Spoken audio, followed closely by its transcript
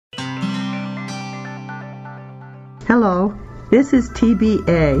Hello, this is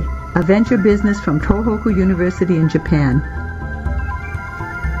TBA, a venture business from Tohoku University in Japan.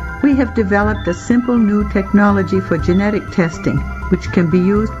 We have developed a simple new technology for genetic testing, which can be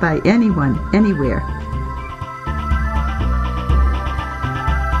used by anyone, anywhere.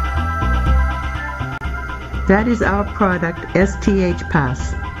 That is our product,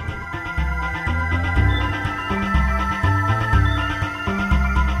 STH-PAS.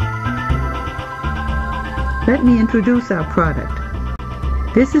 Let me introduce our product.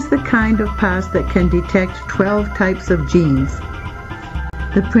 This is the kind of PAS that can detect 12 types of genes.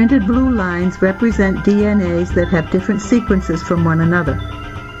 The printed blue lines represent DNAs that have different sequences from one another.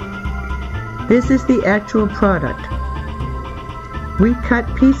 This is the actual product. We cut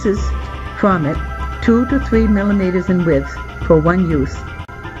pieces from it 2 to 3 millimeters in width for one use.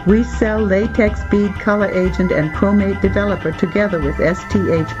 We sell latex bead color agent and chromate developer together with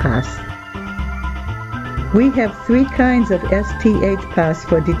STH-PAS. We have 3 kinds of STH-PAS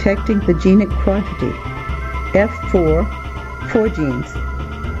for detecting the genic quantity: F4, 4 genes,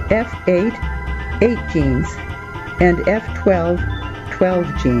 F8, 8 genes, and F12, 12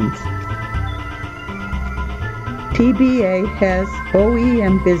 genes. TBA has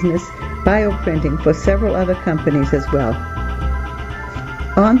OEM business bioprinting for several other companies as well.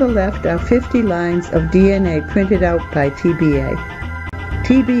 On the left are 50 lines of DNA printed out by TBA.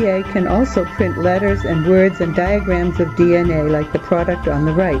 TBA can also print letters and words and diagrams of DNA like the product on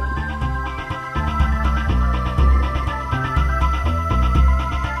the right.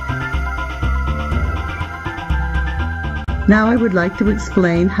 Now I would like to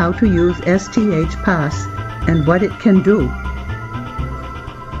explain how to use STH-PAS and what it can do.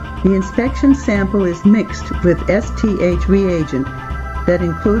 The inspection sample is mixed with STH reagent that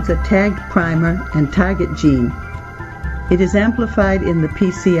includes a tagged primer and target gene. It is amplified in the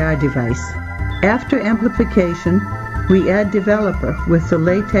PCR device. After amplification, we add developer with the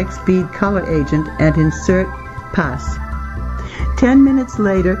latex bead color agent and insert PAS. 10 minutes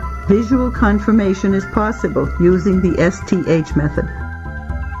later, visual confirmation is possible using the STH method.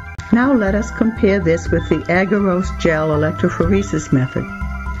 Now let us compare this with the agarose gel electrophoresis method.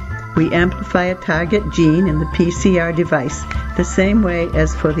 We amplify a target gene in the PCR device the same way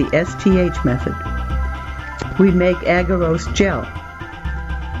as for the STH method. We make agarose gel.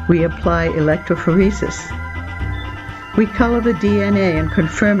 We apply electrophoresis. We color the DNA and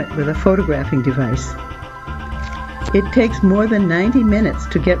confirm it with a photographing device. It takes more than 90 minutes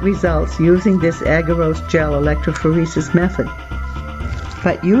to get results using this agarose gel electrophoresis method.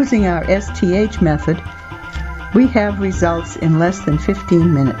 But using our STH method, we have results in less than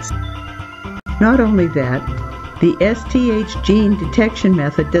 15 minutes. Not only that, the STH gene detection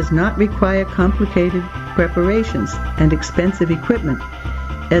method does not require complicated preparations and expensive equipment,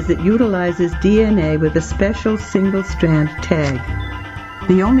 as it utilizes DNA with a special single-strand tag.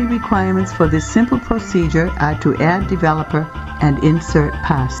 The only requirements for this simple procedure are to add developer and insert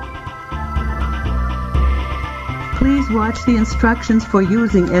PAS. Please watch the instructions for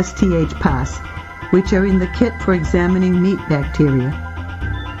using STH-PAS, which are in the kit for examining meat bacteria.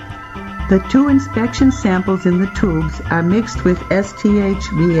 The 2 inspection samples in the tubes are mixed with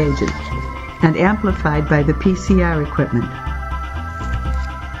STH reagent and amplified by the PCR equipment.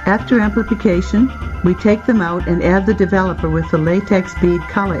 After amplification, we take them out and add the developer with the latex bead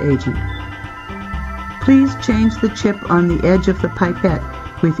color agent. Please change the chip on the edge of the pipette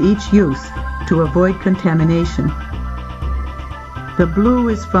with each use to avoid contamination. The blue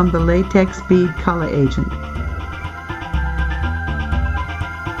is from the latex bead color agent.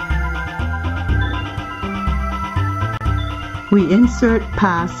 We insert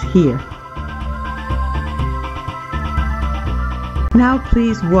PAS here. Now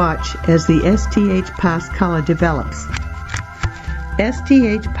please watch as the STH-PAS color develops.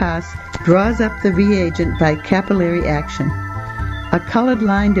 STH-PAS draws up the reagent by capillary action. A colored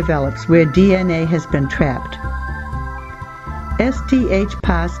line develops where DNA has been trapped.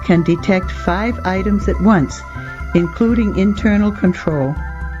 STH-PAS can detect 5 items at once, including internal control.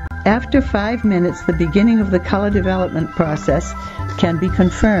 After 5 minutes, the beginning of the color development process can be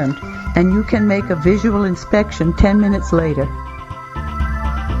confirmed, and you can make a visual inspection 10 minutes later.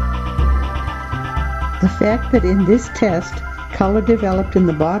 The fact that in this test, color developed in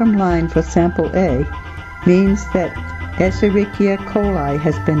the bottom line for sample A means that Escherichia coli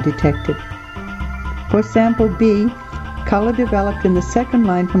has been detected. For sample B, color developed in the second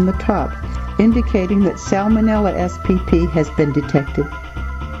line from the top, indicating that Salmonella spp has been detected.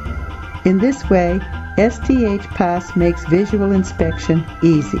 In this way, STH-PAS makes visual inspection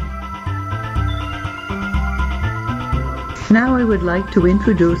easy. Now I would like to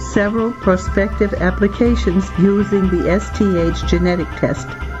introduce several prospective applications using the STH genetic test.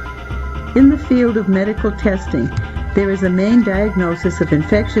 In the field of medical testing, there is a main diagnosis of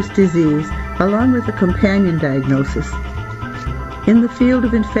infectious disease along with a companion diagnosis. In the field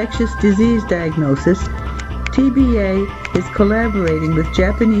of infectious disease diagnosis, TBA is collaborating with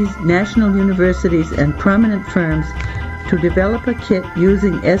Japanese national universities and prominent firms to develop a kit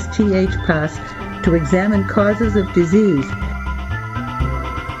using STH-PAS to examine causes of disease.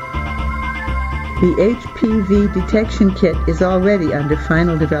 The HPV detection kit is already under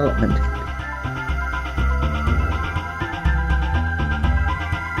final development.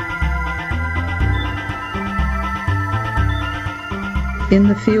 In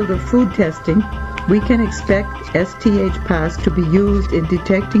the field of food testing, we can expect STH-PAS to be used in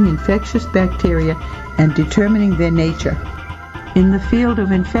detecting infectious bacteria and determining their nature. In the field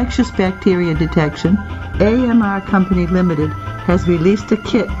of infectious bacteria detection, AMR Company Limited has released a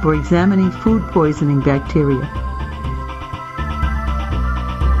kit for examining food poisoning bacteria.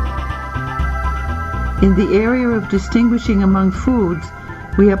 In the area of distinguishing among foods,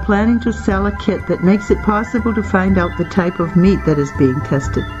 we are planning to sell a kit that makes it possible to find out the type of meat that is being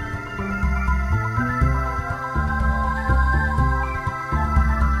tested.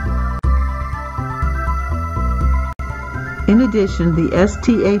 In addition, the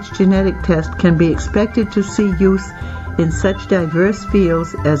STH genetic test can be expected to see use in such diverse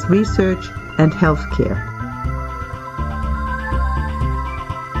fields as research and healthcare.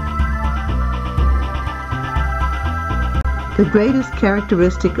 The greatest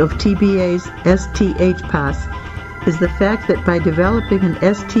characteristic of TBA's STH-PAS is the fact that by developing an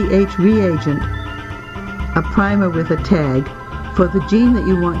STH reagent, a primer with a tag, for the gene that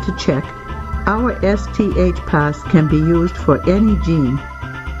you want to check, our STH-PAS can be used for any gene.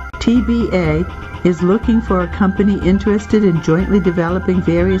 TBA is looking for a company interested in jointly developing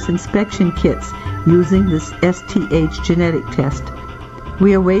various inspection kits using this STH genetic test.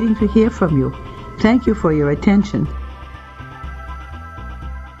 We are waiting to hear from you. Thank you for your attention.